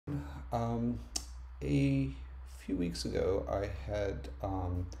Um, a few weeks ago, I had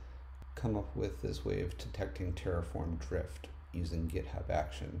come up with this way of detecting Terraform drift using GitHub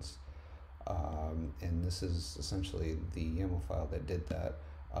Actions. And this is essentially the YAML file that did that.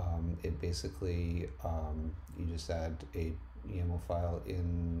 It basically, you just add a YAML file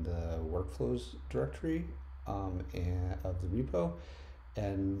in the workflows directory of the repo,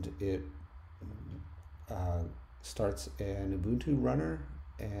 and it starts an Ubuntu runner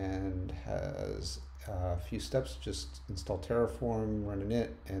and has a few steps. Just install Terraform, run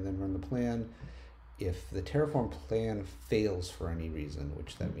init, and then run the plan. If the Terraform plan fails for any reason,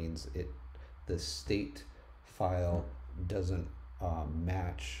 which that means the state file doesn't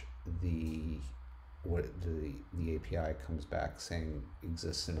match what the API comes back saying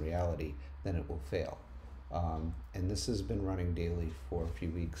exists in reality, then it will fail. And this has been running daily for a few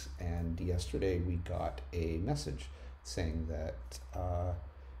weeks, and yesterday we got a message saying that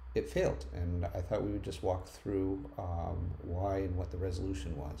it failed, and I thought we would just walk through why and what the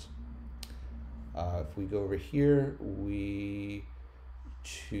resolution was. If we go over here, we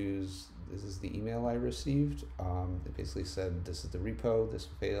choose, this is the email I received. It basically said this is the repo, this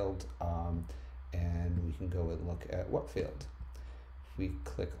failed, and we can go and look at what failed. If we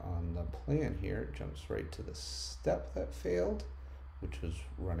click on the plan here, it jumps right to the step that failed, which was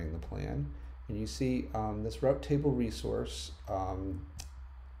running the plan. And you see this route table resource,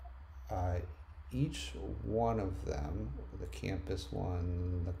 each one of them, the campus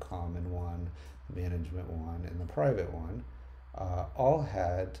one, the common one, the management one, and the private one, all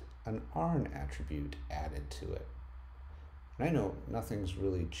had an ARN attribute added to it. And I know nothing's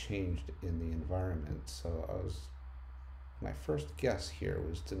really changed in the environment, so my first guess here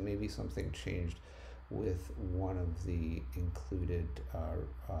was to maybe something changed with one of the included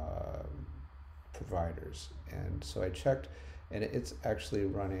providers. And so I checked, and it's actually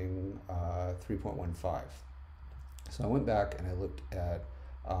running 3.15. So I went back and I looked at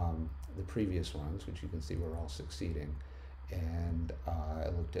the previous ones, which you can see were all succeeding. And I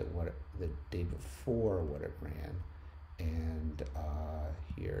looked at what the day before what it ran, and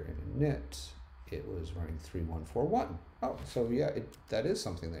here in init it was running 3141. Oh, so yeah, that is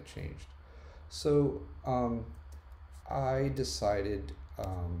something that changed. So I decided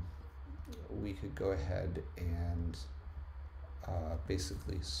we could go ahead and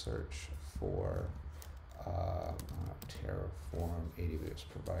basically search for Terraform AWS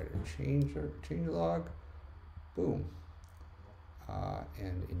provider changelog. Boom.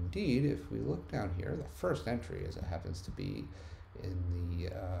 And indeed, if we look down here, the first entry, as it happens to be in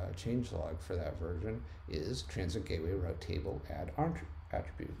the changelog for that version, is transit gateway route table add ARN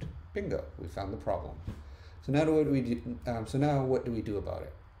attribute. Bingo, we found the problem. So now what do we do? What do we do about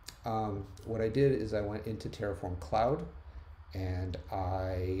it? What I did is I went into Terraform Cloud, and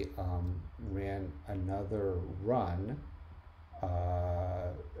I ran another run.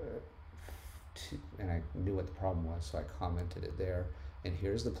 And I knew what the problem was, so I commented it there. And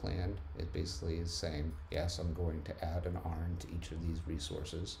here's the plan. It basically is saying, yes, I'm going to add an ARN to each of these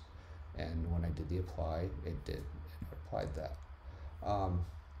resources. And when I did the apply, it applied that. And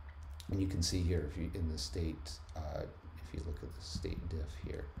you can see here, if you in the state, if you look at the state diff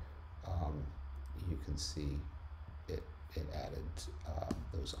here, you can see it added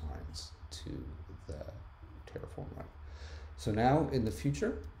those ARNs to the Terraform run. So now in the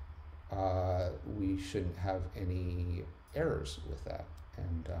future, we shouldn't have any errors with that.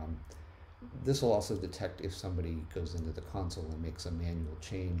 And this will also detect if somebody goes into the console and makes a manual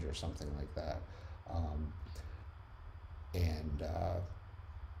change or something like that.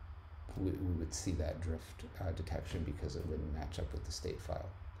 We would see that drift detection because it wouldn't match up with the state file.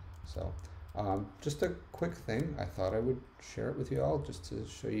 So just a quick thing, I thought I would share it with you all just to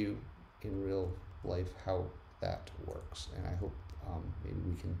show you in real life how that works. And I hope maybe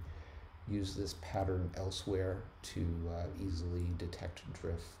we can use this pattern elsewhere to easily detect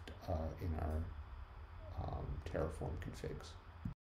drift in our Terraform configs.